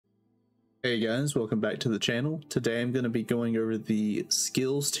Hey guys, welcome back to the channel. Today I'm going to be going over the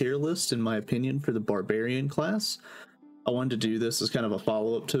skills tier list, in my opinion, for the Barbarian class. I wanted to do this as kind of a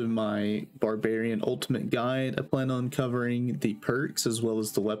follow-up to my Barbarian Ultimate Guide. I plan on covering the perks as well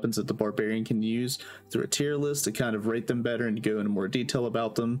as the weapons that the Barbarian can use through a tier list to kind of rate them better and go into more detail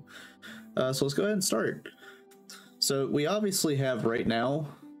about them. So let's go ahead and start. So we obviously have right now,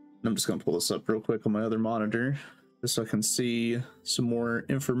 and I'm just going to pull this up real quick on my other monitor, just so I can see some more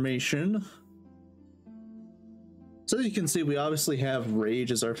information. So as you can see, we obviously have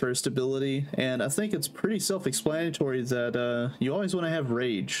Rage as our first ability, and I think it's pretty self-explanatory that you always want to have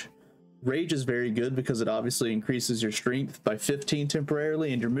Rage. Rage is very good because it obviously increases your strength by 15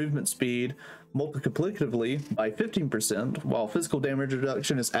 temporarily and your movement speed multiplicatively by 15%, while physical damage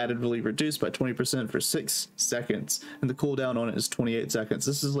reduction is additively reduced by 20% for 6 seconds, and the cooldown on it is 28 seconds.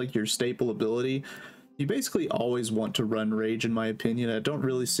 This is like your staple ability. You basically always want to run Rage, in my opinion. I don't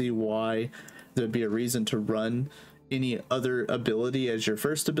really see why there'd be a reason to run any other ability as your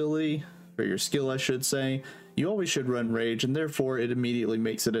first ability, or your skill I should say. You always should run Rage, and therefore it immediately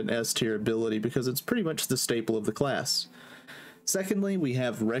makes it an S tier ability because it's pretty much the staple of the class. Secondly, we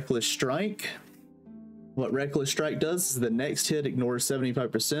have Reckless Strike. What Reckless Strike does is the next hit ignores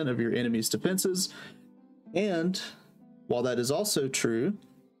 75% of your enemy's defenses, and while that is also true,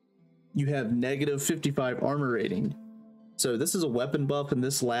 you have negative 55 armor rating. So this is a weapon buff, and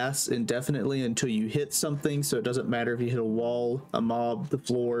this lasts indefinitely until you hit something. So it doesn't matter if you hit a wall, a mob, the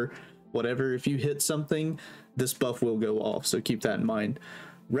floor, whatever. If you hit something, this buff will go off. So keep that in mind.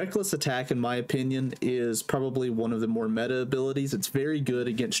 Reckless Attack, in my opinion, is probably one of the more meta abilities. It's very good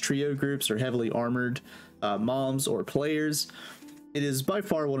against trio groups or heavily armored mobs or players. It is by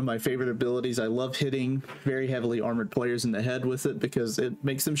far one of my favorite abilities. I love hitting very heavily armored players in the head with it because it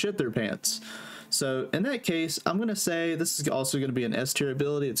makes them shit their pants. So in that case, I'm going to say this is also going to be an S tier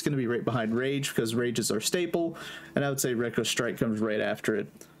ability. It's going to be right behind Rage because Rage is our staple, and I would say Reckless Strike comes right after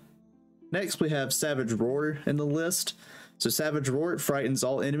it. Next, we have Savage Roar in the list. So Savage Roar, it frightens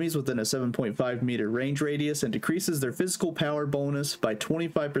all enemies within a 7.5 meter range radius and decreases their physical power bonus by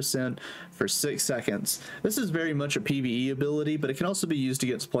 25% for 6 seconds. This is very much a PvE ability, but it can also be used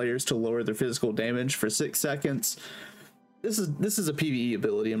against players to lower their physical damage for 6 seconds. This is a PvE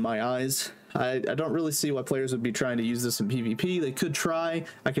ability in my eyes. I don't really see why players would be trying to use this in PvP. They could try.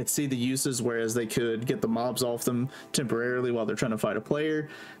 I could see the uses, whereas they could get the mobs off them temporarily while they're trying to fight a player.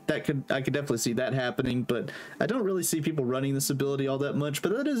 I could definitely see that happening, but I don't really see people running this ability all that much.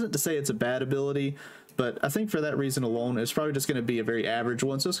 But that isn't to say it's a bad ability, but I think for that reason alone, it's probably just going to be a very average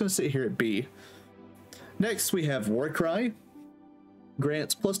one, so it's going to sit here at B. Next, we have Warcry.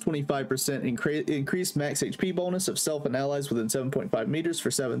 Grants plus 25% increased max HP bonus of self and allies within 7.5 meters for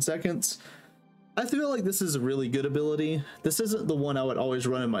 7 seconds. I feel like this is a really good ability. This isn't the one I would always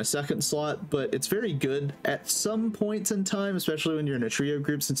run in my second slot, but it's very good at some points in time, especially when you're in a trio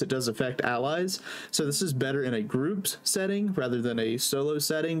group, since it does affect allies. So this is better in a group setting rather than a solo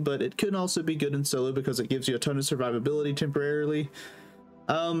setting, but it can also be good in solo because it gives you a ton of survivability temporarily.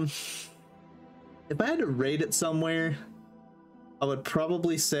 If I had to rate it somewhere, I would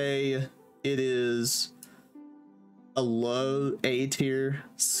probably say it is a low A tier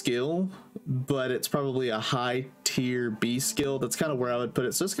skill, but it's probably a high tier B skill. That's kind of where I would put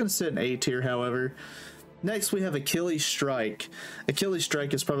it. So it's going to sit in A tier, however. Next, we have Achilles Strike. Achilles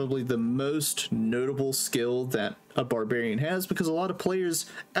Strike is probably the most notable skill that a Barbarian has because a lot of players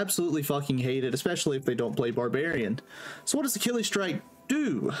absolutely fucking hate it, especially if they don't play Barbarian. So what does Achilles Strike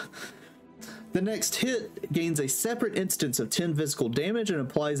do? The next hit gains a separate instance of 10 physical damage and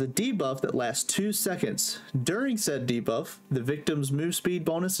applies a debuff that lasts 2 seconds. During said debuff, the victim's move speed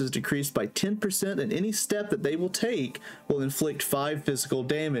bonus is decreased by 10%, and any step that they will take will inflict 5 physical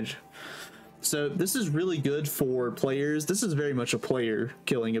damage. So this is really good for players. This is very much a player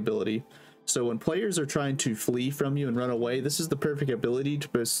killing ability. So when players are trying to flee from you and run away, this is the perfect ability to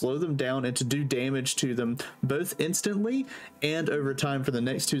both slow them down and to do damage to them both instantly and over time for the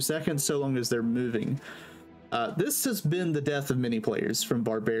next 2 seconds, so long as they're moving. This has been the death of many players from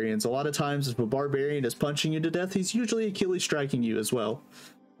Barbarians. A lot of times if a Barbarian is punching you to death, he's usually Achilles striking you as well.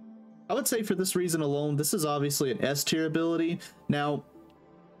 I would say for this reason alone, this is obviously an S tier ability. Now,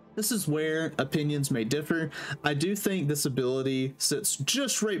 this is where opinions may differ. I do think this ability sits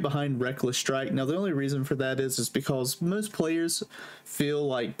just right behind Reckless Strike. Now, the only reason for that is because most players feel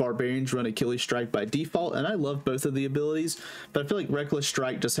like Barbarians run Achilles Strike by default, and I love both of the abilities, but I feel like Reckless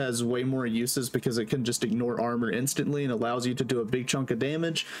Strike just has way more uses because it can just ignore armor instantly and allows you to do a big chunk of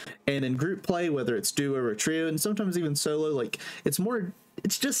damage. And in group play, whether it's duo or trio, and sometimes even solo, like it's more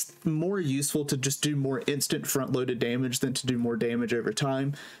it's just more useful to just do more instant front-loaded damage than to do more damage over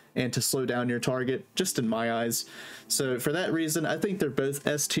time and to slow down your target, just in my eyes. So for that reason, I think they're both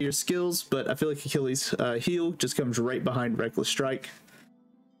S tier skills, but I feel like Achilles Heel just comes right behind Reckless Strike.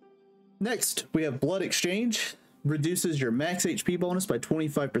 Next, we have Blood Exchange. Reduces your max HP bonus by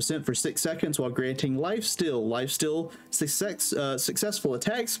 25% for 6 seconds while granting Life Steal. Life Steal successful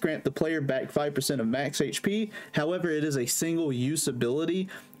attacks grant the player back 5% of max HP. However, it is a single use ability,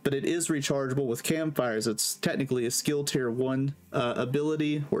 but it is rechargeable with campfires. It's technically a skill tier 1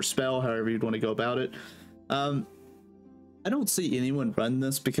 ability or spell, however you'd want to go about it. I don't see anyone run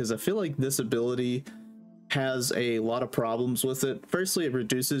this because I feel like this ability has a lot of problems with it. Firstly, it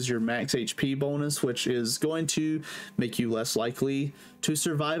reduces your max HP bonus, which is going to make you less likely to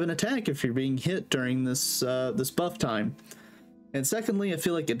survive an attack if you're being hit during this this buff time. And secondly, I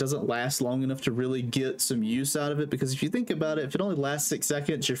feel like it doesn't last long enough to really get some use out of it, because if you think about it, if it only lasts 6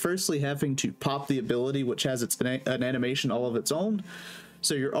 seconds, you're firstly having to pop the ability, which has an animation all of its own.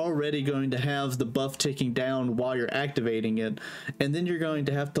 So you're already going to have the buff ticking down while you're activating it, and then you're going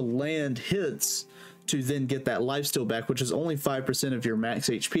to have to land hits to then get that lifesteal back, which is only 5% of your max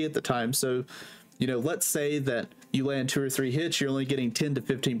HP at the time. So, you know, let's say that you land 2 or 3 hits, you're only getting 10 to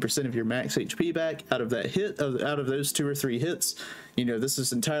 15% of your max HP back out of that hit, out of those 2 or 3 hits. You know, this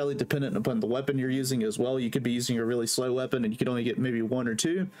is entirely dependent upon the weapon you're using as well. You could be using a really slow weapon and you could only get maybe 1 or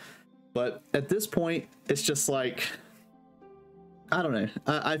 2. But at this point, it's just like, I don't know.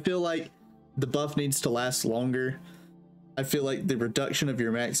 I feel like the buff needs to last longer. I feel like the reduction of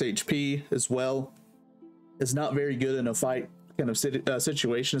your max HP as well is not very good in a fight kind of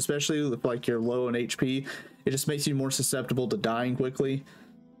situation, especially with like you're low on HP. It just makes you more susceptible to dying quickly.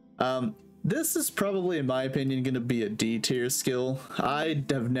 This is probably, in my opinion, going to be a D tier skill. I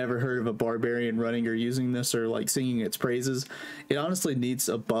have never heard of a Barbarian running or using this or like singing its praises. It honestly needs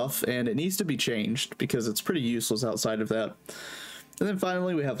a buff and it needs to be changed because it's pretty useless outside of that. And then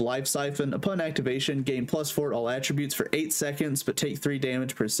finally, we have Life Siphon. Upon activation, gain +4 all attributes for 8 seconds, but take 3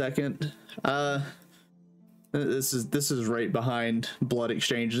 damage per second. This is right behind Blood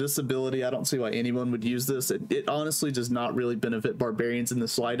Exchange. This ability, I don't see why anyone would use this. It honestly does not really benefit Barbarians in the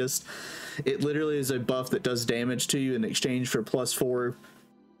slightest. It literally is a buff that does damage to you in exchange for +4,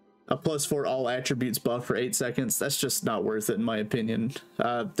 a +4 all attributes buff for 8 seconds. That's just not worth it in my opinion.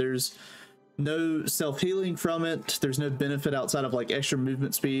 There's no self-healing from it. There's no benefit outside of like extra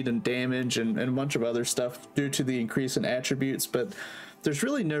movement speed and damage and a bunch of other stuff due to the increase in attributes, but there's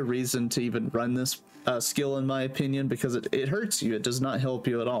really no reason to even run this skill in my opinion, because it hurts you. It does not help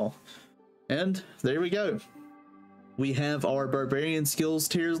you at all. And there we go. We have our Barbarian skills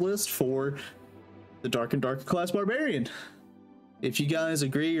tiers list for the Dark and Darker class Barbarian. If you guys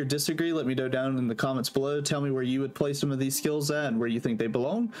agree or disagree, let me know down in the comments below. Tell me where you would place some of these skills at and where you think they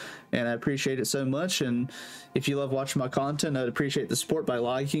belong. And I appreciate it so much. And if you love watching my content, I'd appreciate the support by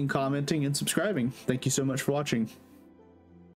liking, commenting, and subscribing. Thank you so much for watching.